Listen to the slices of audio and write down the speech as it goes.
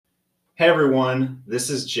Hey everyone, this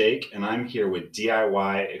is Jake, and I'm here with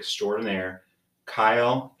DIY extraordinaire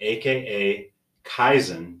Kyle, aka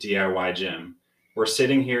Kaizen DIY Gym. We're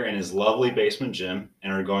sitting here in his lovely basement gym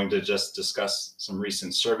and are going to just discuss some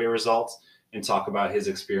recent survey results and talk about his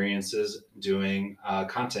experiences doing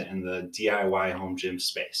content in the DIY home gym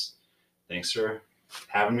space. Thanks for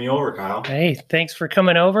having me over, Kyle. Hey, thanks for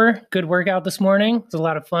coming over. Good workout this morning. It was a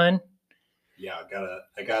lot of fun. Yeah,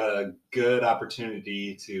 I got a good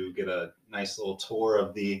opportunity to get a nice little tour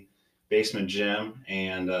of the basement gym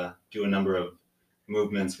and do a number of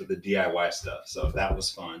movements with the DIY stuff. So that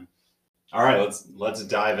was fun. All right, let's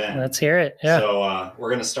dive in. Let's hear it. Yeah. So we're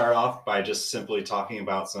going to start off by just simply talking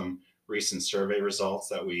about some recent survey results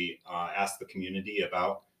that we asked the community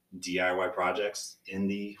about DIY projects in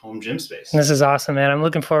the home gym space. This is awesome, man. I'm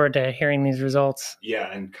looking forward to hearing these results.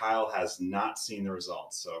 Yeah, and Kyle has not seen the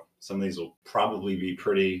results, so some of these will probably be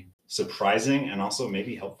pretty surprising and also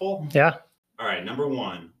maybe helpful. Yeah. All right, number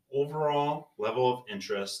one, overall level of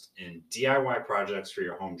interest in DIY projects for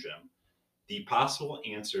your home gym. The possible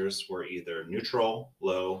answers were either neutral,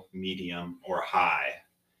 low, medium, or high.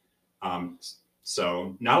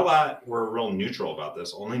 So not a lot were real neutral about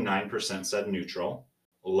this. Only 9% said neutral.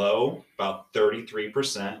 Low, about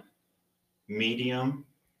 33%. Medium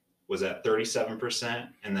was at 37%,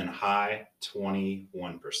 and then high, 21%.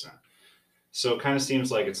 So it kind of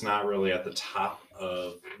seems like it's not really at the top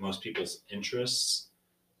of most people's interests,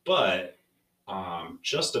 but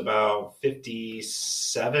just about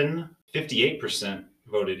 58%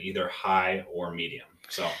 voted either high or medium.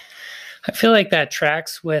 So I feel like that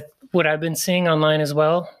tracks with what I've been seeing online as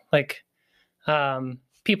well. Like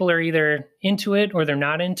people are either into it or they're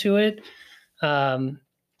not into it. And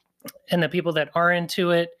the people that are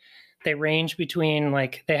into it, they range between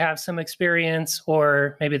like they have some experience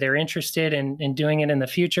or maybe they're interested in doing it in the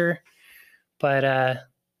future. But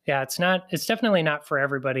yeah, it's definitely not for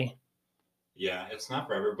everybody. Yeah, it's not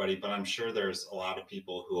for everybody, but I'm sure there's a lot of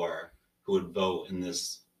people who would vote in the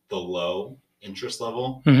low interest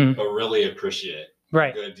level, but really appreciate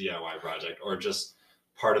a good DIY project, or just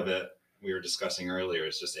part of it we were discussing earlier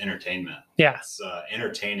is just entertainment. Yeah. It's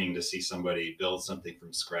entertaining to see somebody build something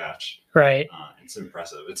from scratch. Right. It's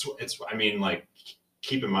impressive. I mean, like,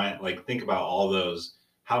 keep in mind, like, think about all those,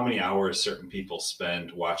 how many hours certain people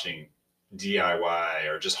spend watching DIY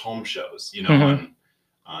or just home shows, on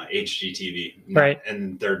HGTV. Right.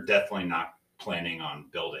 And they're definitely not planning on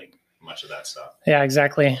building much of that stuff. Yeah,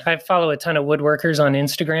 exactly. I follow a ton of woodworkers on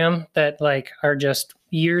Instagram that like are just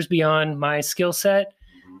years beyond my skill set.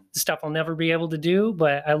 Stuff I'll never be able to do,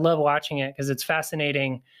 but I love watching it because it's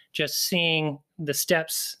fascinating just seeing the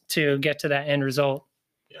steps to get to that end result.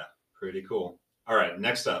 Yeah, pretty cool. All right,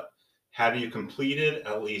 next up, have you completed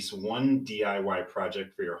at least one DIY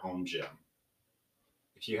project for your home gym?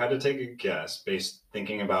 If you had to take a guess,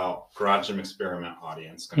 thinking about Garage Gym Experiment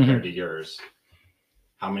audience compared to yours,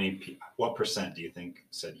 what percent do you think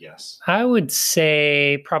said yes? I would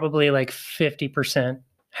say probably like 50%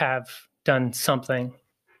 have done something.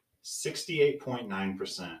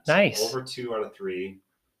 68.9%. Nice. So over 2 out of 3.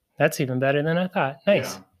 That's even better than I thought.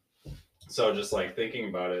 Nice. Yeah. So just like thinking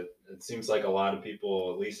about it, it seems like a lot of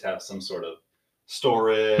people at least have some sort of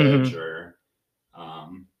storage or,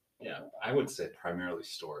 I would say primarily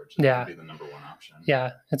storage. That would be the number one option.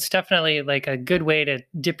 Yeah. It's definitely like a good way to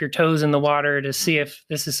dip your toes in the water to see if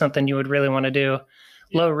this is something you would really want to do.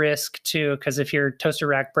 Yeah. Low risk too, because if your toaster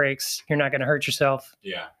rack breaks, you're not going to hurt yourself.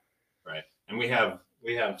 Yeah. Right. And we have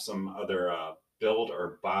some other build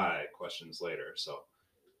or buy questions later. So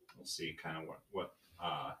we'll see kind of what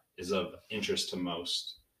is of interest to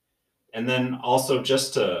most. And then also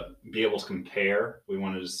just to be able to compare, we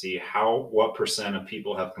wanted to see what percent of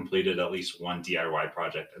people have completed at least one DIY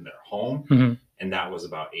project in their home. And that was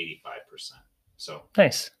about 85%. So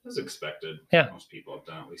nice. As expected. Yeah. Most people have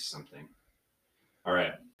done at least something. All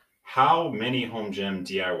right. How many home gym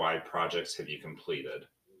DIY projects have you completed?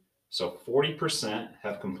 So 40%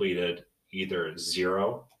 have completed either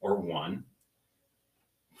 0 or 1.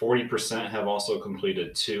 40% have also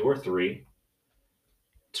completed 2 or 3.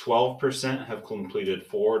 12% have completed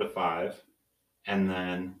 4 to 5. And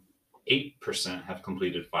then 8% have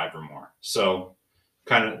completed 5 or more. So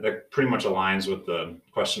that pretty much aligns with the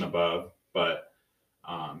question above, but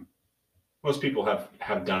most people have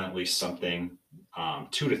done at least something.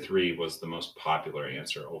 2 to 3 was the most popular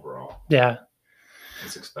answer overall. Yeah.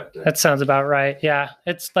 As expected. That sounds about right. Yeah.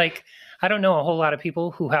 It's like, I don't know a whole lot of people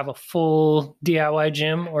who have a full DIY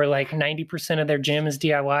gym or like 90% of their gym is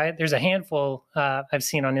DIY. There's a handful I've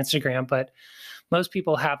seen on Instagram, but most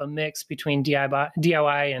people have a mix between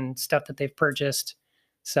DIY and stuff that they've purchased.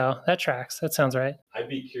 So that tracks. That sounds right. I'd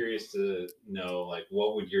be curious to know, like,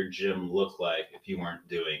 what would your gym look like if you weren't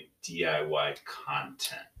doing DIY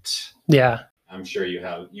content? Yeah. I'm sure you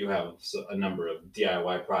have a number of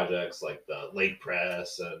DIY projects like the leg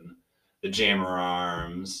press and the jammer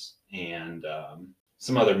arms and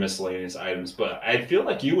some other miscellaneous items. But I feel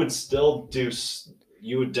like you would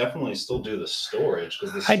definitely still do the storage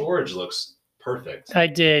because the storage looks perfect. I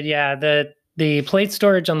did, yeah. The plate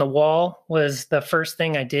storage on the wall was the first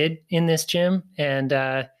thing I did in this gym, and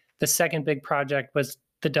the second big project was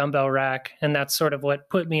the dumbbell rack, and that's sort of what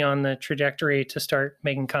put me on the trajectory to start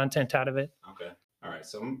making content out of it. Okay. All right.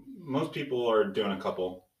 So most people are doing a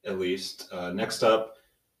couple at least. Next up,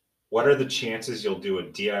 what are the chances you'll do a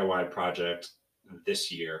DIY project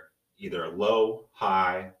this year? Either low,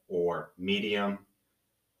 high, or medium?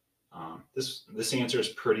 This answer is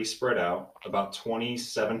pretty spread out. About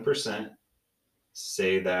 27%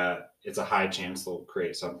 say that it's a high chance they'll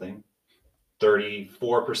create something.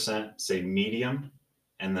 34% say medium,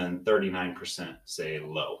 and then 39% say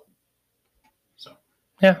low. So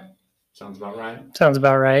yeah, sounds about right. Sounds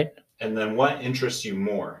about right. And then what interests you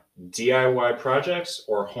more, DIY projects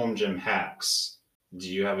or home gym hacks? Do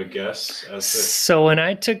you have a guess as to? So when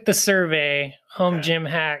I took the survey, home gym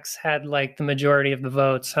hacks had like the majority of the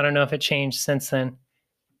votes. I don't know if it changed since then.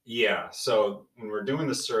 Yeah. So when we're doing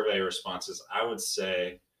the survey responses, I would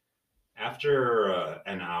say after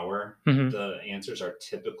an hour, the answers are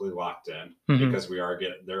typically locked in because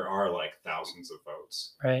there are like thousands of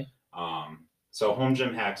votes. Right. So home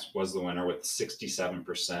gym hacks was the winner with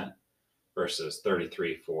 67% versus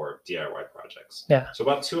 33 for DIY projects. Yeah. So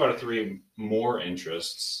about 2 out of 3 more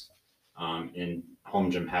interests in home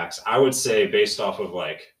gym hacks. I would say based off of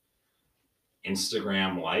like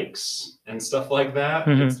Instagram likes and stuff like that,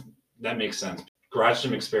 that makes sense. Garage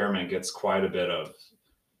Gym Experiment gets quite a bit of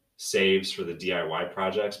saves for the DIY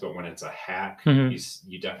projects, but when it's a hack,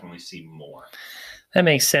 you definitely see more. That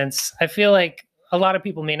makes sense. I feel like a lot of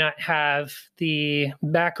people may not have the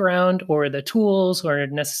background or the tools or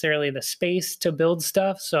necessarily the space to build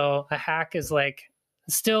stuff. So a hack is like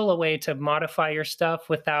still a way to modify your stuff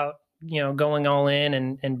without, going all in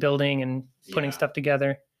and building and putting stuff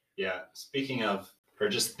together. Yeah. Speaking of, or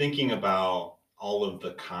just thinking about all of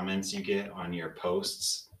the comments you get on your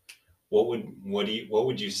posts, what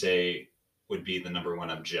would you say would be the number one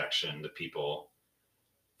objection to people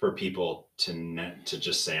to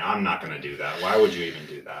just say, I'm not going to do that? Why would you even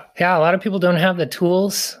do that? Yeah, a lot of people don't have the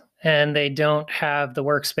tools and they don't have the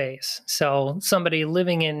workspace. So somebody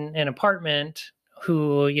living in an apartment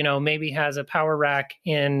who, maybe has a power rack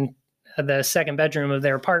in the second bedroom of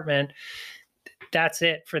their apartment, that's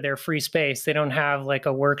it for their free space. They don't have like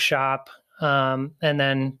a workshop. And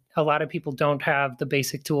then a lot of people don't have the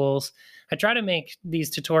basic tools. I try to make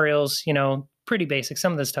these tutorials, pretty basic.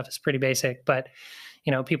 Some of the stuff is pretty basic, but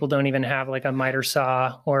people don't even have like a miter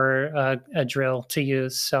saw or a drill to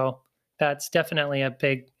use. So that's definitely a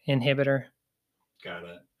big inhibitor. Got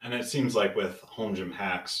it. And it seems like with home gym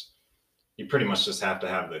hacks, you pretty much just have to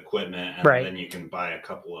have the equipment, and then you can buy a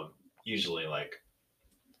couple of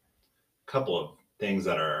things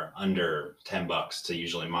that are under $10 to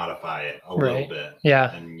usually modify it a little bit.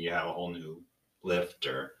 Yeah. And you have a whole new lift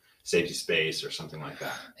or safety space or something like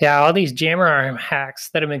that. Yeah, all these jammer arm hacks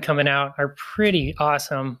that have been coming out are pretty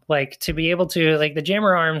awesome. Like to be able to, like the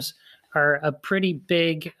jammer arms are a pretty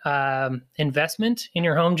big investment in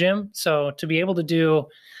your home gym. So to be able to do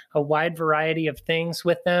a wide variety of things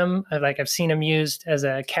with them, like I've seen them used as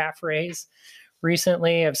a calf raise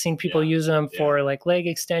recently. I've seen people use them for like leg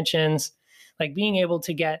extensions. Like being able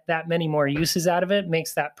to get that many more uses out of it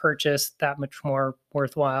makes that purchase that much more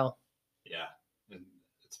worthwhile. Yeah.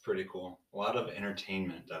 It's pretty cool. A lot of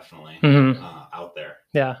entertainment definitely out there.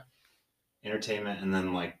 Yeah. Entertainment. And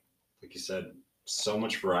then like you said, so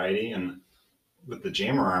much variety. And with the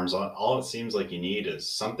jammer arms, all it seems like you need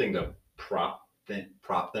is something to prop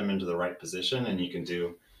them into the right position, and you can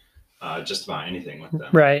do just about anything with them.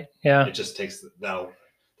 Right. Yeah. It just takes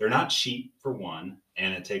they're not cheap for one,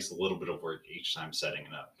 and it takes a little bit of work each time setting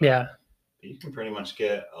it up. But you can pretty much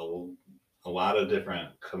get a lot of different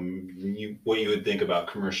what you would think about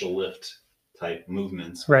commercial lift type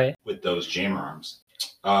movements with those jammer arms.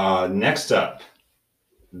 Next up,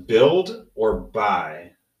 build or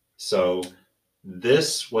buy. So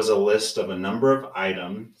this was a list of a number of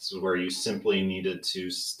items where you simply needed to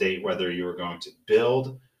state whether you were going to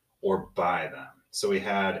build or buy them. So we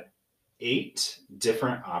had 8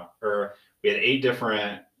 different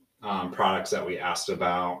products that we asked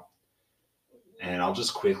about, and I'll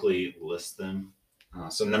just quickly list them.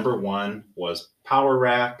 So number 1 was power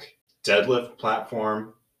rack, deadlift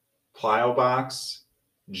platform, plyo box,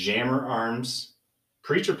 jammer arms,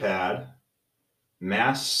 preacher pad,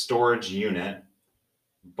 mass storage unit,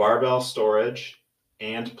 barbell storage,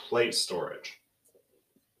 and plate storage.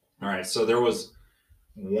 All right, so there was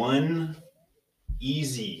one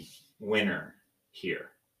easy winner here.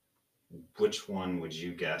 Which one would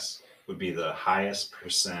you guess would be the highest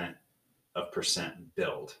percent of percent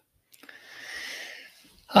build?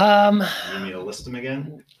 You need me to list them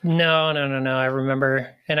again? No. I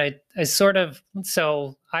remember. And I sort of,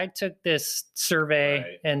 so I took this survey.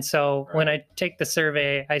 Right. And so when I take the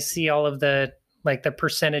survey, I see all of the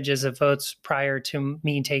percentages of votes prior to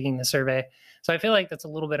me taking the survey. So I feel like that's a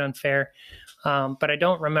little bit unfair. But I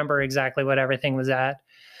don't remember exactly what everything was at.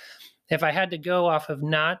 If I had to go off of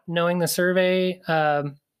not knowing the survey,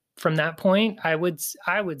 from that point, I would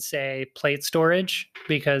say plate storage,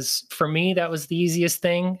 because for me, that was the easiest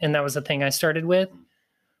thing. And that was the thing I started with.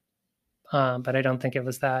 But I don't think it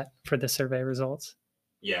was that for the survey results.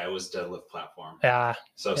 Yeah, it was deadlift platform. Yeah.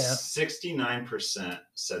 So 69%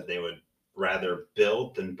 said they would rather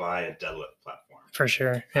build than buy a deadlift platform. For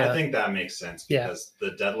sure. Yeah. I think that makes sense because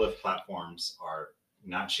the deadlift platforms are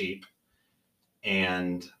not cheap.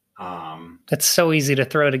 And it's so easy to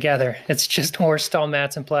throw together. It's just horse stall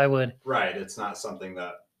mats and plywood. Right. It's not something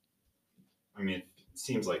that, I mean, it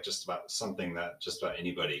seems like just about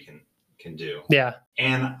anybody can do. Yeah.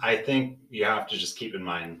 And I think you have to just keep in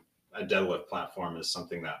mind a deadlift platform is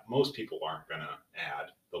something that most people aren't going to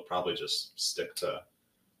add. They'll probably just stick to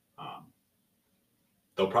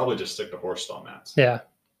horse stall mats. Yeah.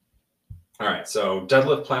 All right. So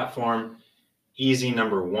deadlift platform, easy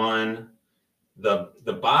number one. The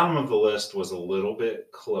bottom of the list was a little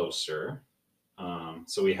bit closer.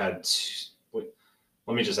 So we had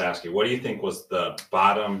let me just ask you, what do you think was the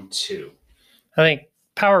bottom two? I think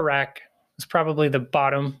power rack was probably the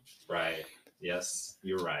bottom. Right. Yes,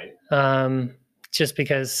 you're right. Just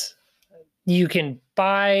because you can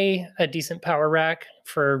buy a decent power rack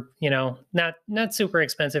for, not super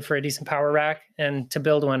expensive for a decent power rack. And to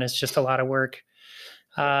build one is just a lot of work.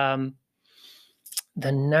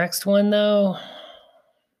 The next one, though,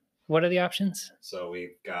 what are the options? So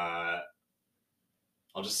we've got,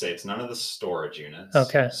 I'll just say it's none of the storage units.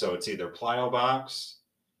 Okay. So it's either plyo box,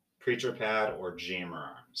 preacher pad, or jammer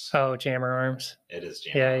arms. Oh, jammer arms. It is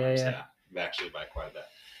jammer arms. Yeah. Actually, by quite a bit.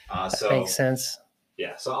 That makes sense.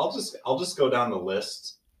 Yeah. So I'll just go down the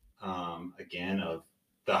list again of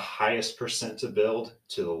the highest percent to build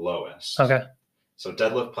to the lowest. Okay. So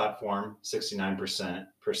deadlift platform, 69%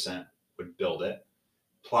 would build it.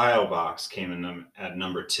 Plyo box came in at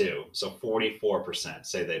number 2. So 44%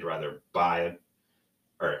 say they'd rather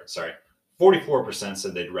 44%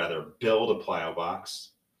 said they'd rather build a plyo box.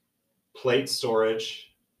 Plate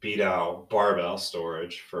storage beat out barbell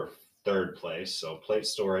storage for third place. So plate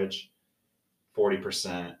storage,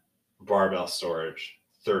 40%, barbell storage,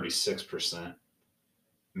 36%.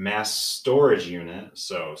 Mass storage unit,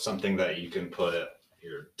 so something that you can put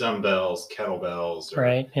your dumbbells, kettlebells,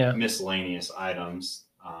 or miscellaneous items.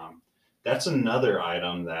 That's another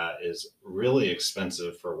item that is really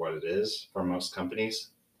expensive for what it is for most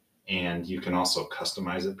companies. And you can also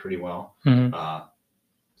customize it pretty well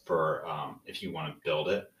for if you want to build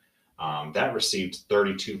it. That received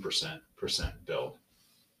 32% build.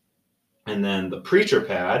 And then the preacher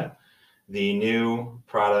pad, the new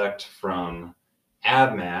product from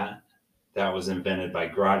AvMat that was invented by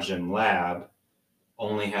Garage Gym Lab,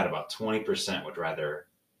 only had about 20% would rather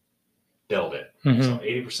build it. Mm-hmm. So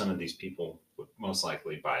 80% of these people would most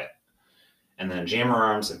likely buy it. And then jammer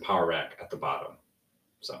arms and power rack at the bottom.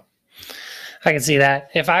 So I can see that.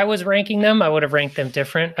 If I was ranking them, I would have ranked them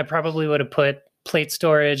different. I probably would have put plate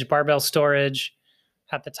storage, barbell storage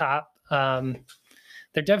at the top.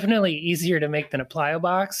 They're definitely easier to make than a plyo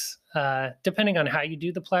box, depending on how you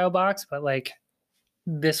do the plyo box. But like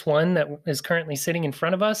this one that is currently sitting in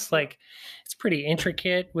front of us, like it's pretty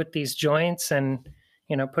intricate with these joints and,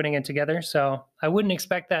 putting it together. So I wouldn't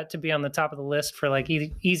expect that to be on the top of the list for like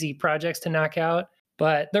easy projects to knock out.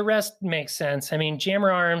 But the rest makes sense. I mean,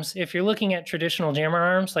 jammer arms, if you're looking at traditional jammer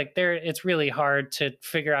arms, like it's really hard to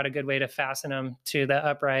figure out a good way to fasten them to the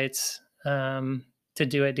uprights to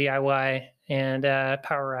do it DIY. And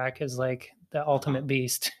power rack is like the ultimate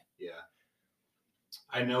beast. Yeah.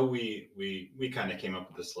 I know we kind of came up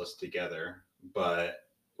with this list together, but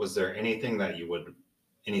was there anything that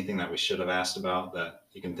we should have asked about that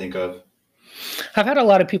you can think of? I've had a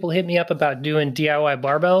lot of people hit me up about doing DIY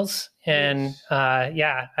barbells. And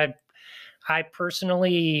I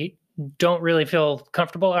personally don't really feel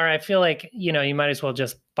comfortable, or I feel like, you might as well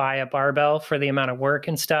just buy a barbell for the amount of work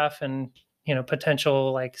and stuff and,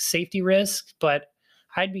 potential like safety risks. But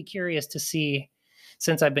I'd be curious to see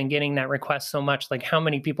since I've been getting that request so much, like how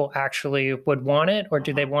many people actually would want it, or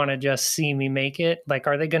do they want to just see me make it? Like,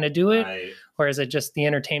 are they going to do it, Right. or is it just the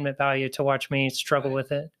entertainment value to watch me struggle Right.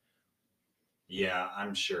 with it? Yeah,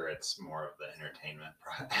 I'm sure it's more of the entertainment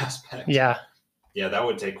aspect. Yeah. Yeah, that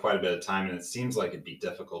would take quite a bit of time, and it seems like it'd be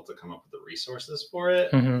difficult to come up with the resources for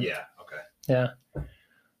it. Mhm. Yeah. Okay. Yeah.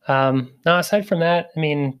 No, aside from that, I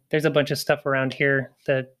mean, there's a bunch of stuff around here.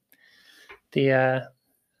 The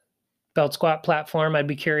belt squat platform, I'd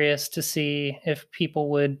be curious to see if people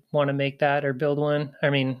would want to make that or build one. I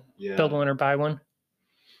mean, build Yeah. one or buy one.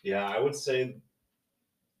 Yeah, I would say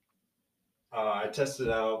I tested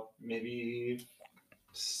out maybe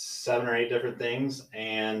 7 or 8 different things,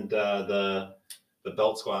 and the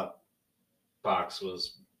belt squat box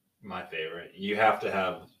was my favorite. You have to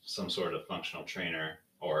have some sort of functional trainer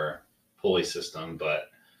or pulley system, but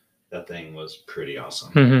that thing was pretty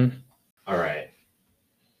awesome. Mm-hmm. All right,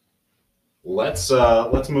 let's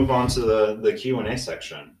move on to the Q&A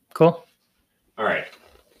section. Cool. All right,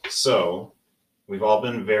 so we've all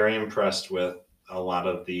been very impressed with a lot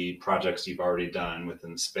of the projects you've already done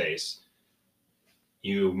within the space.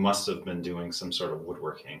 You must have been doing some sort of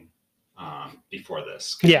woodworking before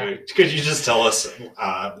this. Could you just tell us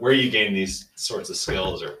where you gained these sorts of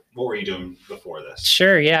skills, or what were you doing before this?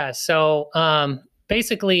 Sure. Yeah. So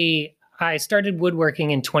basically, I started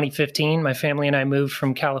woodworking in 2015. My family and I moved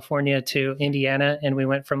from California to Indiana, and we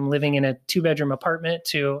went from living in a 2-bedroom apartment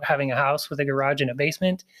to having a house with a garage and a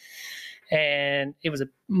basement. And it was a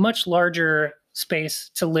much larger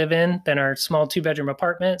space to live in than our small 2-bedroom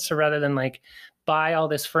apartment. So rather than like buy all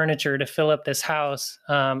this furniture to fill up this house,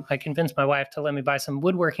 I convinced my wife to let me buy some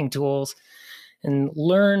woodworking tools and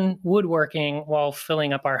learn woodworking while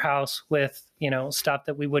filling up our house with, stuff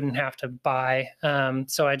that we wouldn't have to buy.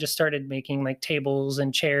 So I just started making like tables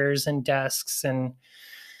and chairs and desks and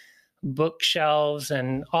bookshelves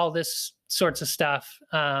and all this sorts of stuff.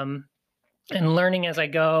 And learning as I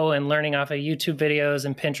go, and learning off of YouTube videos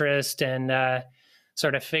and Pinterest, and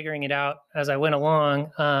sort of figuring it out as I went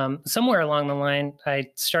along. Somewhere along the line, I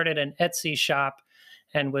started an Etsy shop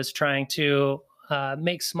and was trying to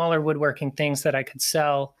make smaller woodworking things that I could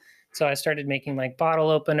sell. So I started making like bottle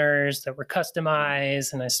openers that were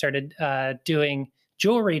customized, and I started doing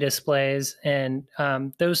jewelry displays, and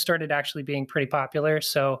those started actually being pretty popular.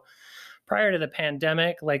 So prior to the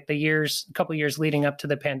pandemic, like a couple years leading up to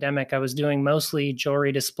the pandemic, I was doing mostly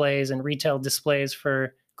jewelry displays and retail displays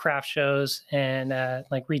for craft shows and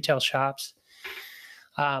like retail shops.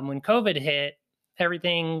 When COVID hit,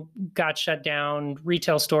 everything got shut down,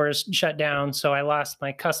 retail stores shut down. So I lost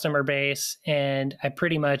my customer base, and I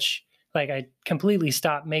pretty much I completely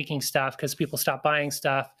stopped making stuff because people stopped buying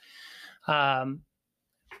stuff.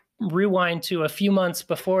 Rewind to a few months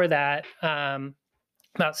before that,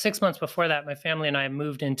 about 6 months before that, my family and I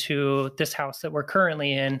moved into this house that we're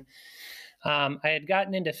currently in. I had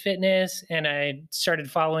gotten into fitness, and I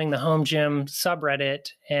started following the home gym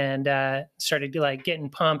subreddit, and started getting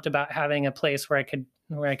pumped about having a place where I could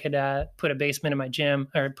put a basement in my gym,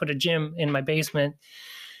 or put a gym in my basement.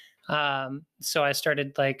 So I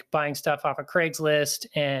started buying stuff off of Craigslist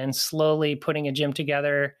and slowly putting a gym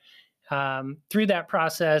together. Through that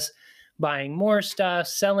process, buying more stuff,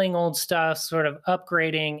 selling old stuff, sort of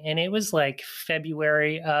upgrading. And it was like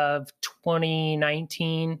February of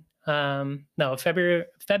 2019. February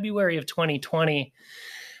of 2020.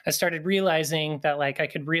 I started realizing that I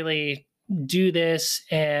could really do this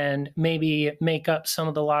and maybe make up some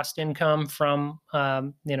of the lost income from,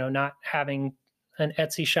 not having an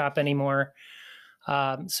Etsy shop anymore.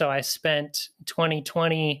 So I spent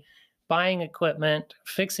 2020 buying equipment,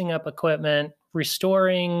 fixing up equipment,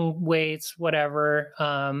 restoring weights, whatever,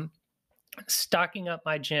 stocking up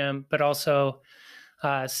my gym, but also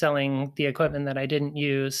selling the equipment that I didn't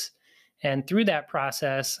use. And through that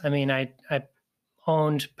process, I mean, I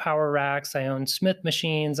owned power racks, I owned Smith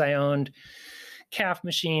machines, I owned calf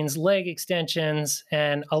machines, leg extensions,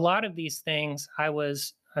 and a lot of these things I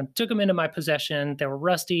took them into my possession. They were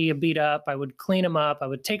rusty, beat up. I would clean them up. I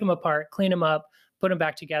would take them apart, clean them up, put them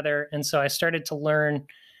back together. And so I started to learn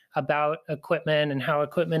about equipment and how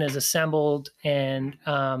equipment is assembled, and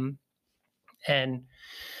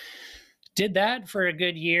did that for a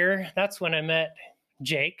good year. That's when I met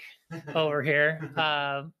Jake over here.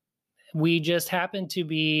 We just happened to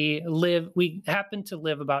live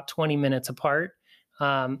about 20 minutes apart.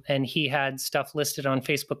 And he had stuff listed on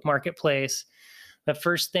Facebook Marketplace. The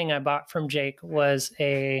first thing I bought from Jake was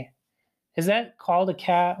is that called a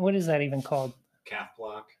calf? What is that even called? Calf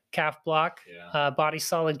block. Calf block. Yeah. Body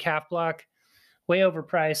solid calf block. Way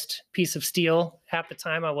overpriced piece of steel. At the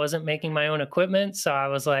time, I wasn't making my own equipment. So I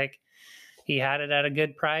was like, He had it at a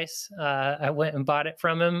good price. I went and bought it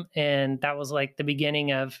from him, and that was like the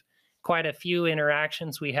beginning of quite a few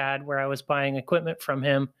interactions we had where I was buying equipment from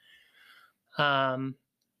him. Yeah,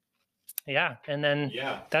 and then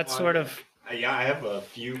that's sort of I have a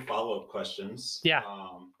few follow-up questions. Yeah.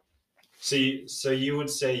 So you would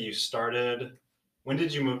say you started. When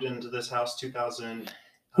did you move into this house? 2000.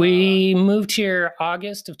 We moved here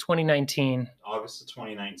August of 2019. August of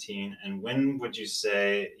 2019. And when would you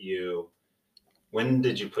say when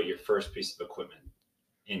did you put your first piece of equipment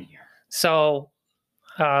in here? So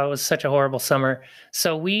it was such a horrible summer.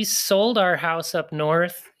 So we sold our house up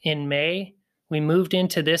north in May. We moved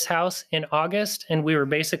into this house in August, and we were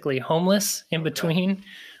basically homeless in between,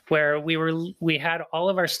 where we had all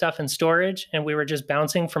of our stuff in storage, and we were just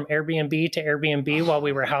bouncing from Airbnb to Airbnb while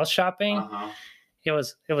we were house shopping. It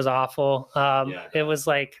was awful. It was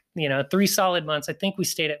like, 3 solid months. I think we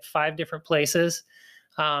stayed at 5 different places.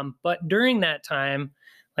 But during that time,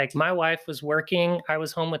 like, my wife was working. I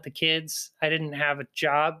was home with the kids. I didn't have a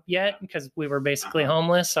job yet because we were basically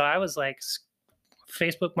homeless. So I was like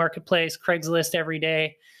Facebook Marketplace, Craigslist every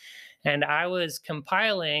day. And I was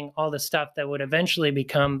compiling all the stuff that would eventually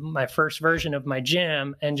become my first version of my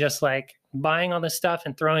gym, and just like buying all the stuff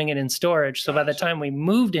and throwing it in storage. So by the time we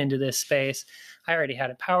moved into this space, I already had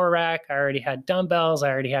a power rack. I already had dumbbells. I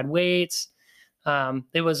already had weights.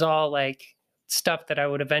 It was all like stuff that I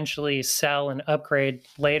would eventually sell and upgrade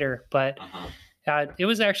later. But it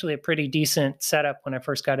was actually a pretty decent setup when I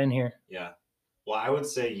first got in here. Yeah. Well, I would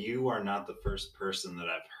say you are not the first person that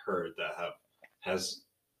I've heard that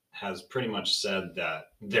has pretty much said that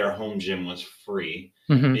their home gym was free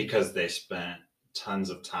because they spent tons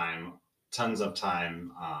of time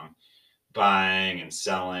buying and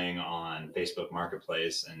selling on Facebook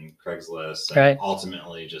Marketplace and Craigslist, and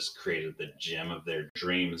ultimately just created the gym of their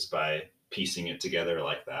dreams by piecing it together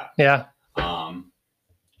like that. Yeah. All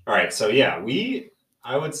right. So yeah,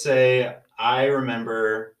 I would say I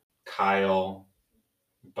remember Kyle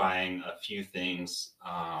buying a few things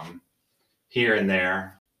here and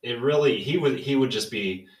there. He would just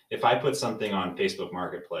be, if I put something on Facebook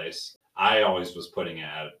Marketplace, I always was putting it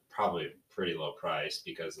at probably a pretty low price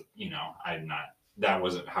because, that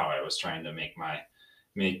wasn't how I was trying to make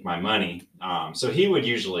my money. So he would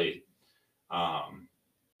usually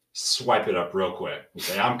swipe it up real quick. He'd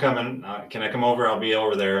say, "I'm coming. Can I come over? I'll be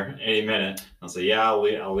over there any minute." I'll say, "Yeah, I'll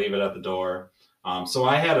leave it at the door." So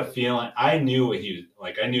I had a feeling, I knew he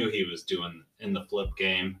was doing in the flip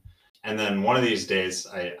game. And then one of these days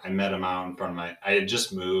I met him out in front of I had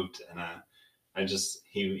just moved, and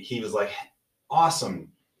he was like,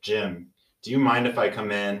 "Awesome, Jim. Do you mind if I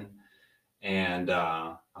come in?" And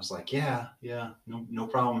I was like, yeah, no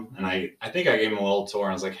problem. And I think I gave him a little tour.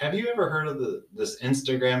 I was like, "Have you ever heard of this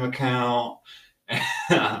Instagram account,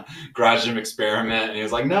 Garage Gym Experiment?" And he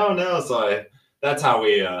was like, no. So that's how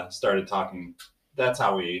we started talking. That's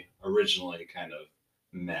how we originally kind of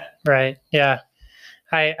met. Right. Yeah.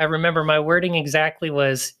 I remember my wording exactly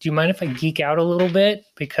was, "Do you mind if I geek out a little bit?"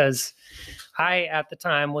 Because I, at the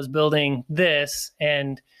time, was building this,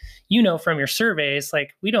 and from your surveys,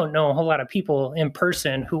 like, we don't know a whole lot of people in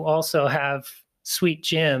person who also have sweet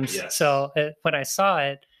gyms. Yes. So when I saw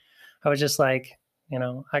it, I was just like,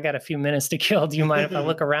 I got a few minutes to kill. Do you mind if I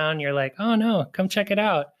look around? You're like, "Oh no, come check it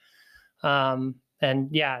out." And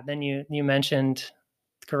yeah, then you mentioned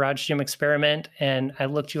Garage Gym Experiment, and I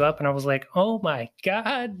looked you up and I was like, "Oh my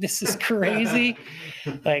God, this is crazy."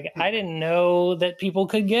 Like, I didn't know that people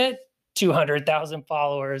could get 200,000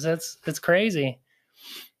 followers. That's crazy.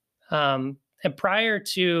 And prior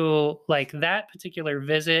to like that particular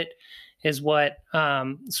visit is what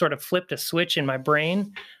sort of flipped a switch in my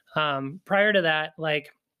brain. Prior to that,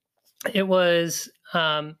 like, it was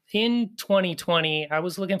in 2020, I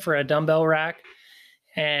was looking for a dumbbell rack,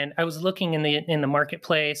 and I was looking in the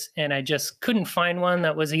marketplace, and I just couldn't find one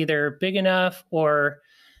that was either big enough or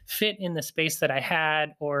fit in the space that I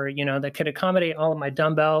had, or that could accommodate all of my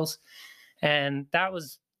dumbbells. And that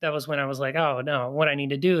was when I was like, "Oh no, what I need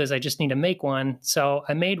to do is I just need to make one." So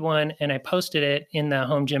I made one, and I posted it in the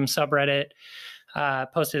home gym subreddit,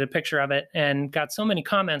 posted a picture of it, and got so many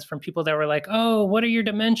comments from people that were like, "Oh, what are your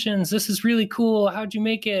dimensions? This is really cool. How'd you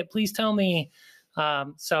make it? Please tell me."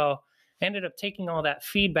 So I ended up taking all that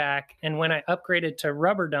feedback, and when I upgraded to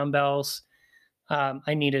rubber dumbbells,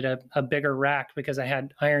 I needed a bigger rack because I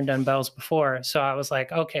had iron dumbbells before. So I was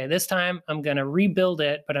like, okay, this time I'm going to rebuild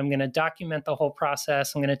it, but I'm going to document the whole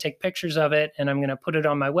process. I'm going to take pictures of it, and I'm going to put it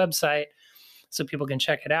on my website so people can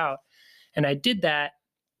check it out. And I did that.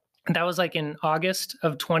 That was like in August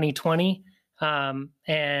of 2020.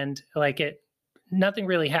 And like, it nothing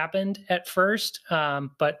really happened at first.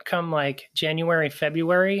 But come like January,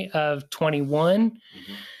 February of 21,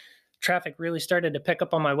 traffic really started to pick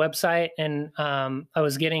up on my website, and I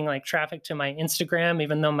was getting like traffic to my Instagram,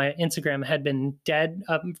 even though my Instagram had been dead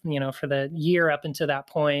up, for the year up until that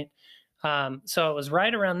point. So it was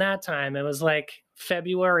right around that time. It was like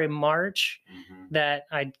February, March that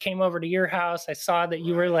I came over to your house. I saw that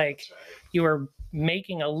you were like, you were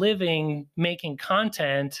making a living, making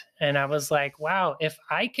content. And I was like, wow, if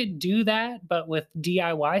I could do that, but with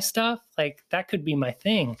DIY stuff, like that could be my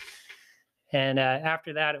thing. And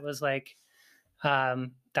after that, it was like,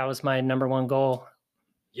 that was my number one goal.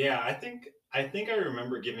 Yeah, I think I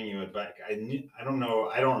remember giving you advice. I don't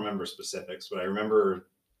know, I don't remember specifics, but I remember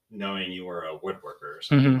knowing you were a woodworker or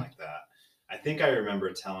something like that. I think I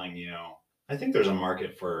remember telling you, I think there's a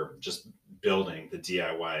market for just building the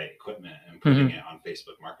DIY equipment and putting it on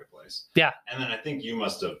Facebook Marketplace. Yeah. And then I think you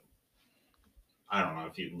must have, I don't know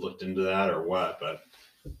if you looked into that or what, but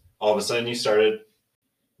all of a sudden you started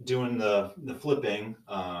doing the flipping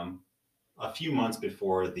a few months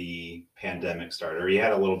before the pandemic started, or you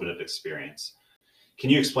had a little bit of experience. Can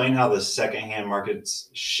you explain how the secondhand markets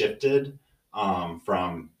shifted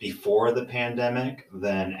from before the pandemic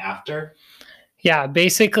than after? Yeah,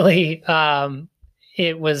 basically,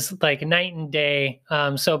 it was like night and day.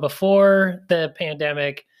 So before the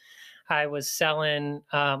pandemic, I was selling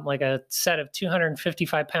like a set of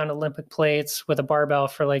 255-pound Olympic plates with a barbell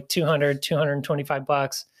for like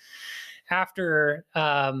 $225. After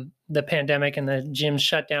the pandemic and the gym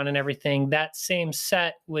shut down and everything, that same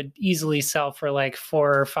set would easily sell for like $400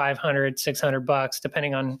 or $500, $600,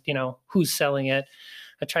 depending on, who's selling it.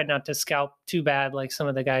 I tried not to scalp too bad like some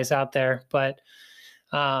of the guys out there, but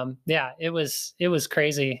yeah, it was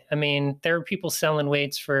crazy. I mean, there were people selling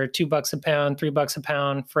weights for $2 a pound, $3 a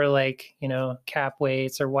pound for like, cap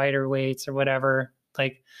weights or wider weights or whatever,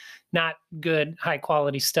 like not good, high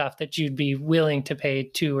quality stuff that you'd be willing to pay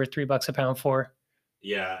 $2 or $3 a pound for.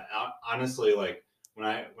 Yeah, honestly, like when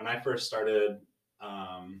I first started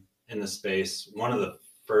in the space, one of the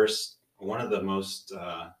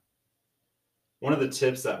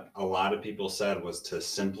tips that a lot of people said was to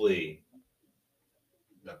simply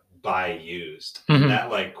buy used. And that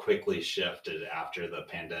like quickly shifted after the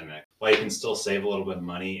pandemic. While you can still save a little bit of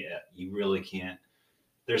money, you really can't.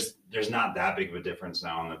 There's not that big of a difference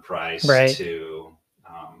now on the price to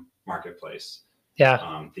marketplace.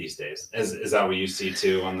 Yeah. These days, is that what you see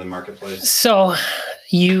too on the marketplace? So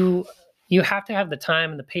you have to have the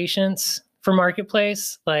time and the patience for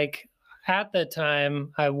marketplace. Like at the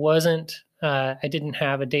time, I didn't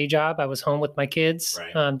have a day job. I was home with my kids,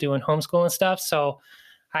 doing homeschool and stuff. So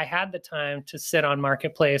I had the time to sit on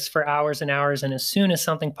marketplace for hours and hours. And as soon as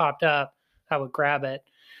something popped up, I would grab it.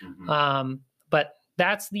 But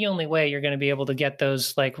that's the only way you're going to be able to get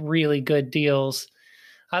those like really good deals.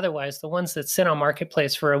 Otherwise, the ones that sit on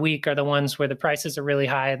marketplace for a week are the ones where the prices are really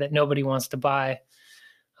high that nobody wants to buy.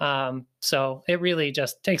 So it really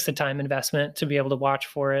just takes the time investment to be able to watch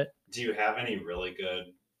for it. Do you have any really good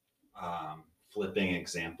flipping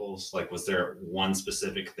examples? Like, was there one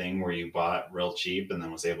specific thing where you bought real cheap and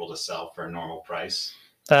then was able to sell for a normal price?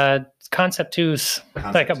 Concept 2s,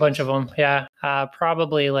 like a bunch of them. Yeah.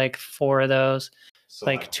 Probably like 4 of those. So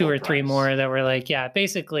like 2 or 3 more that were like, yeah,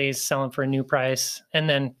 basically selling for a new price. And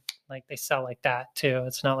then like they sell like that too.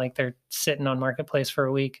 It's not like they're sitting on marketplace for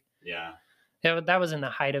a week. Yeah. That was in the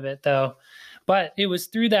height of it though. But it was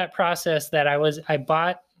through that process that I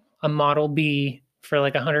bought a Model B for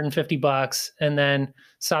like $150 and then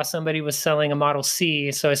saw somebody was selling a Model C.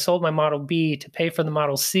 So I sold my Model B to pay for the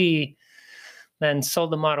Model C, then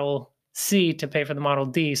sold the Model C to pay for the Model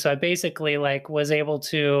D. So I basically like was able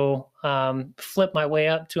to flip my way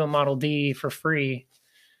up to a Model D for free.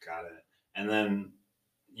 Got it. And then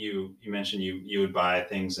you mentioned you would buy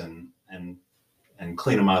things and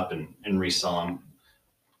clean them up and resell them.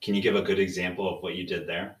 Can you give a good example of what you did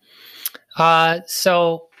there?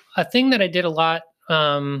 So a thing that I did a lot,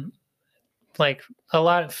 like a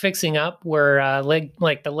lot of fixing up were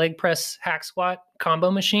the leg press hack squat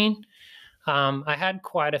combo machine. I had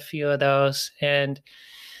quite a few of those, and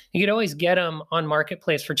you could always get them on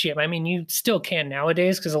marketplace for cheap. I mean, you still can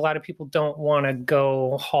nowadays because a lot of people don't want to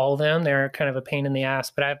go haul them. They're kind of a pain in the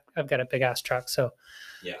ass, but I've got a big ass truck, so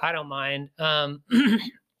yeah, I don't mind.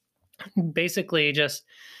 Basically just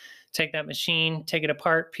take that machine, take it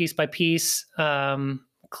apart piece by piece,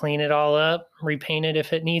 clean it all up, repaint it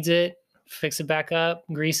if it needs it, fix it back up,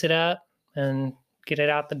 grease it up, and get it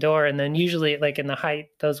out the door. And then usually like in the height,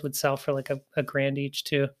 those would sell for like a grand each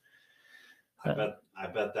too. I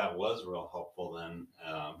bet that was real helpful then.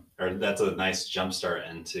 Or that's a nice jumpstart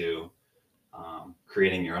into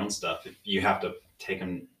creating your own stuff. If you have to take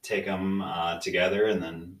them together and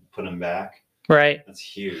then put them back, Right. that's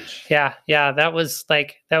huge. Yeah. Yeah. That was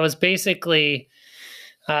basically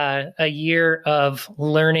a year of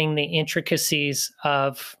learning the intricacies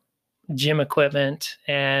of gym equipment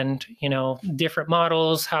and, different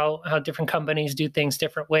models, how different companies do things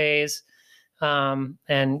different ways.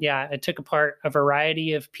 And yeah, I took apart a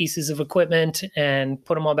variety of pieces of equipment and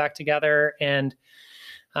put them all back together. And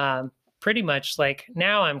pretty much like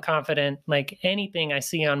now I'm confident, like anything I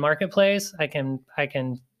see on Marketplace, I can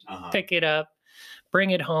pick it up,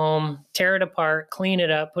 bring it home, tear it apart, clean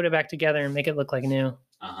it up, put it back together, and make it look like new.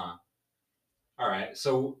 All right.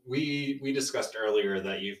 So we discussed earlier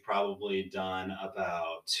that you've probably done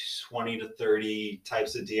about 20 to 30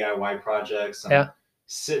 types of DIY projects. Yeah.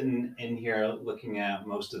 Sitting in here looking at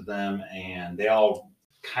most of them, and they all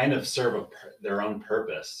kind of serve their own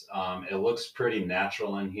purpose. It looks pretty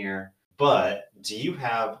natural in here. But do you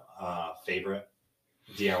have a favorite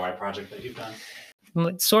DIY project that you've done?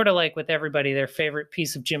 It's sort of like with everybody, their favorite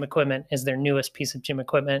piece of gym equipment is their newest piece of gym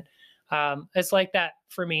equipment. It's like that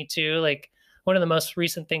for me too. Like one of the most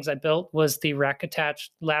recent things I built was the rack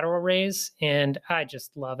attached lateral raise, and I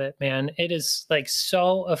just love it, man. It is like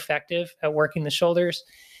so effective at working the shoulders.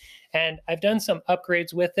 And I've done some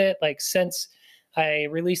upgrades with it, like since I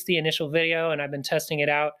released the initial video, and I've been testing it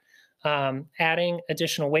out. Adding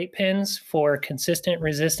additional weight pins for consistent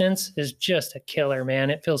resistance is just a killer, man.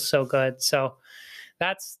 It feels so good. So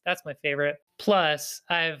that's my favorite. Plus,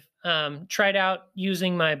 I've tried out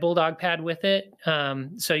using my bulldog pad with it.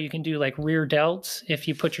 So you can do like rear delts if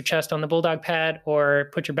you put your chest on the bulldog pad or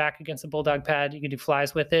put your back against the bulldog pad. You can do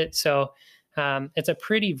flies with it. So it's a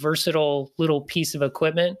pretty versatile little piece of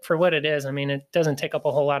equipment for what it is. I mean, it doesn't take up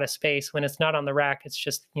a whole lot of space. When it's not on the rack, it's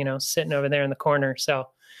just, sitting over there in the corner. So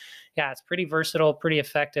yeah, it's pretty versatile, pretty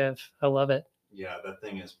effective. I love it. Yeah, that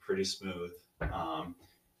thing is pretty smooth.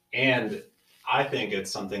 And I think it's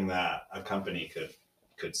something that a company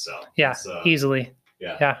could sell. Yeah, easily.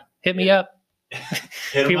 Yeah. Hit me up.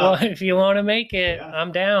 Hit if you want to make it,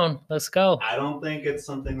 I'm down. Let's go. I don't think it's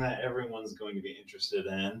something that everyone's going to be interested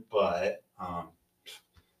in, but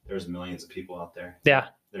there's millions of people out there. Yeah.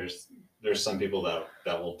 There's some people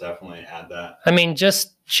that will definitely add that. I mean,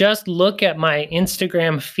 just look at my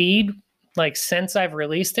Instagram feed. Like since I've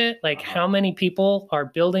released it, like how many people are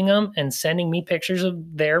building them and sending me pictures of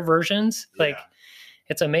their versions. Like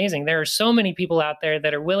it's amazing. There are so many people out there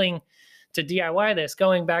that are willing to DIY this.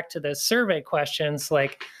 Going back to the survey questions,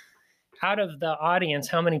 like out of the audience,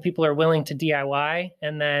 how many people are willing to DIY?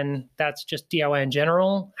 And then that's just DIY in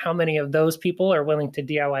general. How many of those people are willing to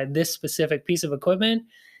DIY this specific piece of equipment?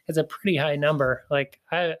 It's a pretty high number. Like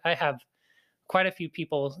I have quite a few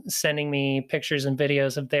people sending me pictures and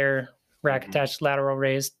videos of their rack attached lateral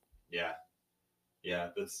raised. Yeah,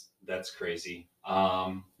 that's crazy.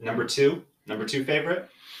 Number two favorite.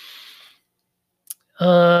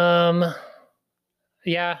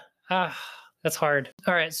 That's hard.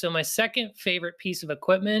 All right, so my second favorite piece of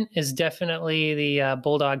equipment is definitely the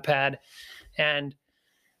bulldog pad, and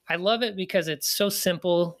I love it because it's so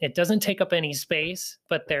simple. It doesn't take up any space,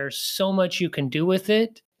 but there's so much you can do with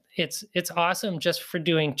it. It's awesome just for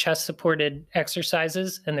doing chest supported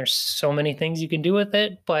exercises, and there's so many things you can do with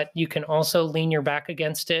it, but you can also lean your back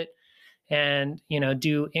against it and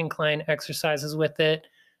do incline exercises with it.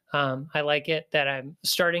 I like it that I'm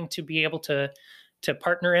starting to be able to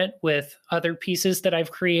partner it with other pieces that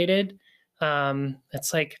I've created.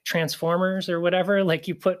 It's like Transformers or whatever, like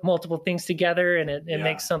you put multiple things together and it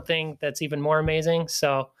makes something that's even more amazing.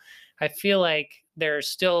 So I feel like there's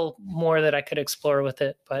still more that I could explore with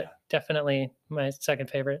it, but definitely my second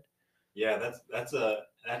favorite. Yeah,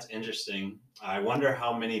 that's interesting. I wonder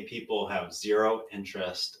how many people have zero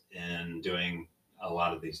interest in doing a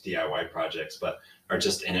lot of these DIY projects, but are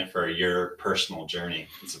just in it for your personal journey.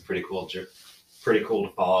 It's a pretty cool to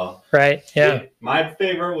follow. Right. Yeah. My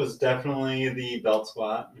favorite was definitely the belt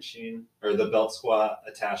squat machine, or the belt squat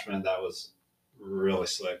attachment. That was really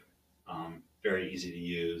slick. Very easy to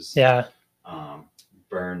use. Yeah.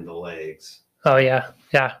 Burn the legs. Oh yeah.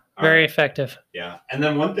 Yeah. Very effective. Yeah. And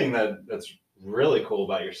then one thing that's really cool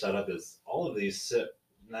about your setup is all of these sit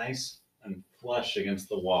nice and flush against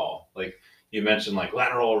the wall. Like you mentioned, like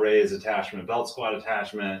lateral raise attachment, belt squat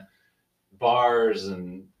attachment, bars,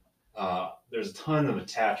 and there's a ton of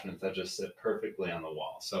attachments that just sit perfectly on the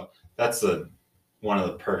wall. So that's one of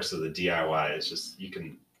the perks of the DIY is just you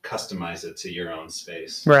can customize it to your own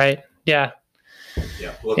space. Right. Yeah.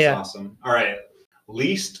 Yeah. Looks awesome. All right.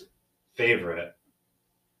 Least favorite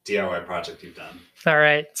DIY project you've done. All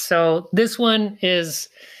right. So this one is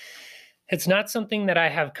It's not something that I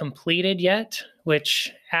have completed yet,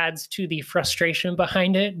 which adds to the frustration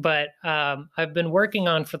behind it. But I've been working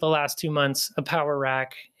on for the last 2 months a power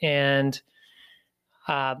rack, and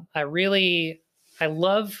I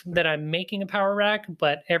love that I'm making a power rack,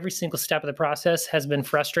 but every single step of the process has been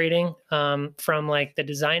frustrating, from like the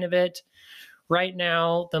design of it. Right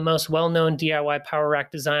now, the most well-known DIY power rack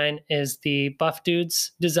design is the Buff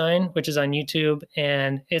Dudes design, which is on YouTube,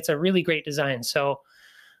 and it's a really great design. So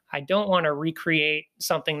I don't want to recreate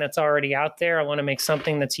something that's already out there. I want to make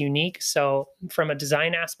something that's unique. So from a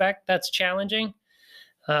design aspect, that's challenging.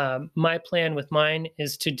 My plan with mine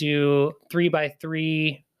is to do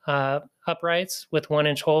 3x3 uprights with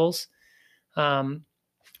 1-inch holes.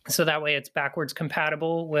 So that way it's backwards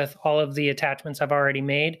compatible with all of the attachments I've already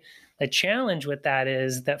made. The challenge with that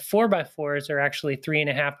is that 4x4s are actually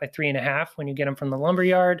 3.5 by 3.5 when you get them from the lumber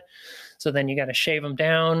yard. So then you got to shave them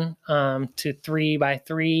down to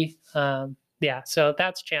 3x3. Yeah, so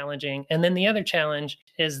that's challenging. And then the other challenge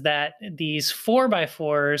is that these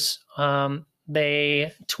 4x4s,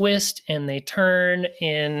 they twist and they turn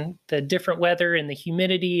in the different weather and the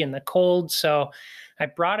humidity and the cold. So I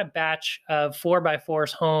brought a batch of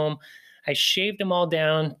 4x4s home. I shaved them all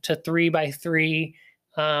down to 3x3.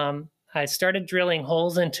 I started drilling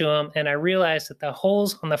holes into them, and I realized that the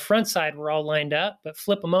holes on the front side were all lined up, but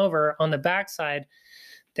flip them over on the back side,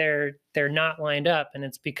 they're not lined up, and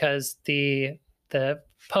it's because the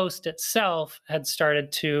post itself had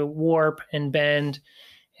started to warp and bend.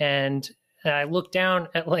 And I looked down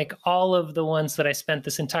at like all of the ones that I spent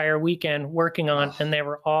this entire weekend working on, and they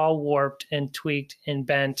were all warped and tweaked and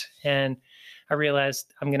bent. And I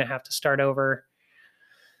realized I'm going to have to start over.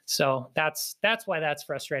 So that's why that's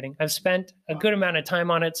frustrating. I've spent a good amount of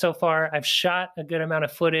time on it so far. I've shot a good amount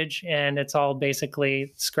of footage, and it's all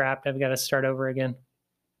basically scrapped. I've got to start over again.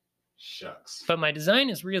 Shucks. But my design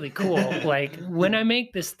is really cool. Like when I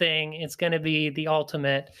make this thing, it's going to be the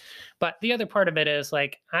ultimate. But the other part of it is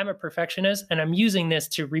like I'm a perfectionist, and I'm using this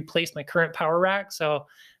to replace my current power rack. So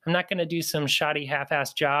I'm not going to do some shoddy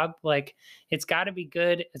half-assed job. Like it's got to be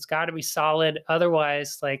good. It's got to be solid.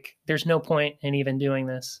 Otherwise, like there's no point in even doing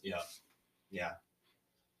this. Yeah. Yeah.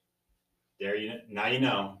 Now you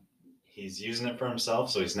know he's using it for himself,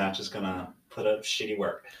 so he's not just going to put up shitty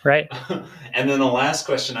work. Right. And then the last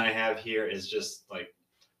question I have here is just like,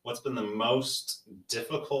 what's been the most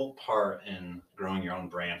difficult part in growing your own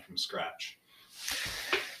brand from scratch?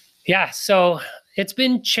 Yeah, so it's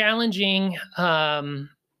been challenging in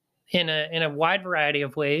a wide variety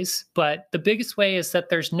of ways, but the biggest way is that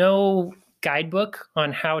there's no guidebook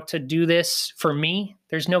on how to do this for me.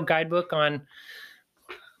 There's no guidebook on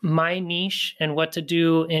my niche and what to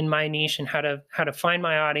do in my niche and how to find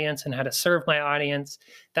my audience and how to serve my audience.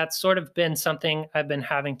 That's sort of been something I've been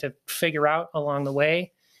having to figure out along the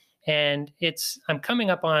way. And I'm coming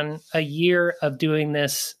up on a year of doing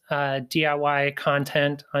this DIY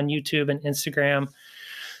content on YouTube and Instagram.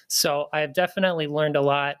 So I've definitely learned a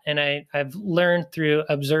lot. And I've learned through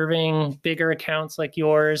observing bigger accounts like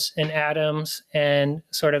yours and Adam's and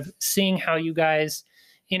sort of seeing how you guys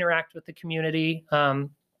interact with the community.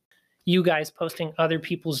 You guys posting other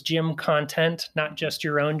people's gym content, not just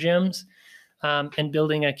your own gyms, and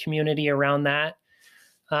building a community around that.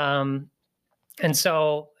 And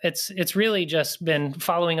so it's really just been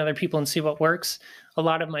following other people and see what works. A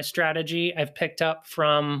lot of my strategy I've picked up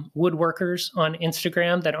from woodworkers on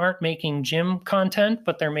Instagram that aren't making gym content,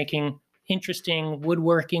 but they're making interesting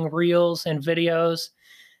woodworking reels and videos.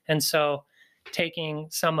 And so taking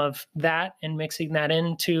some of that and mixing that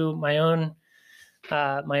into my own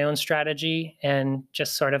strategy and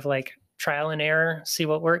just sort of like trial and error, see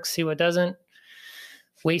what works, see what doesn't.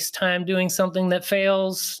 Waste time doing something that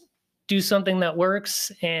fails, do something that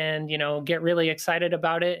works, and get really excited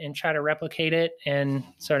about it and try to replicate it, and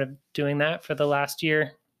sort of doing that for the last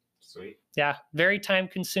year. Sweet. Yeah, very time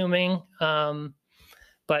consuming,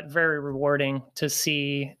 but very rewarding to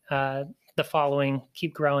see the following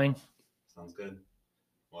keep growing. Sounds good.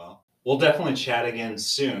 Well, we'll definitely chat again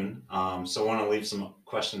soon. So I want to leave some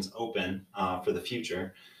questions open for the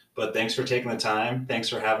future. But thanks for taking the time. Thanks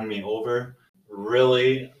for having me over.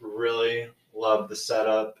 Really, really love the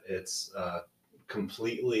setup. It's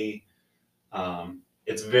completely,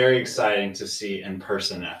 it's very exciting to see in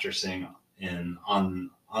person after seeing on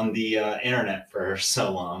the internet for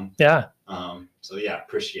so long. Yeah. So yeah,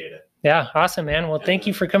 appreciate it. Yeah. Awesome, man. Well, thank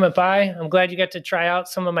you for coming by. I'm glad you got to try out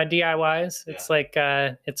some of my DIYs. It's like,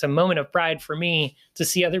 it's a moment of pride for me to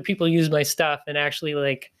see other people use my stuff and actually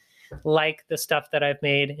like like the stuff that I've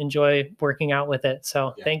made, enjoy working out with it.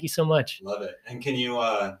 So thank you so much. Love it. And can you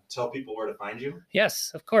tell people where to find you?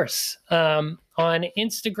 Yes, of course. On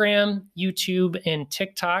Instagram, YouTube, and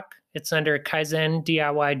TikTok, it's under Kaizen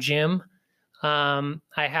DIY Gym. I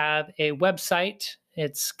have a website.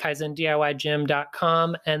 It's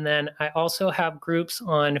kaizendiyGym.com. And then I also have groups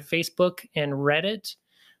on Facebook and Reddit.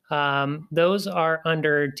 Those are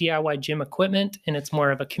under DIY Gym Equipment, and it's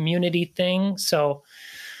more of a community thing. So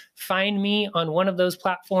find me on one of those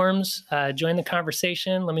platforms, join the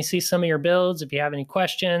conversation. Let me see some of your builds. If you have any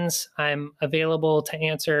questions, I'm available to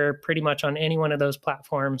answer pretty much on any one of those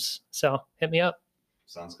platforms. So hit me up.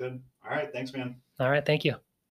 Sounds good. All right. Thanks, man. All right. Thank you.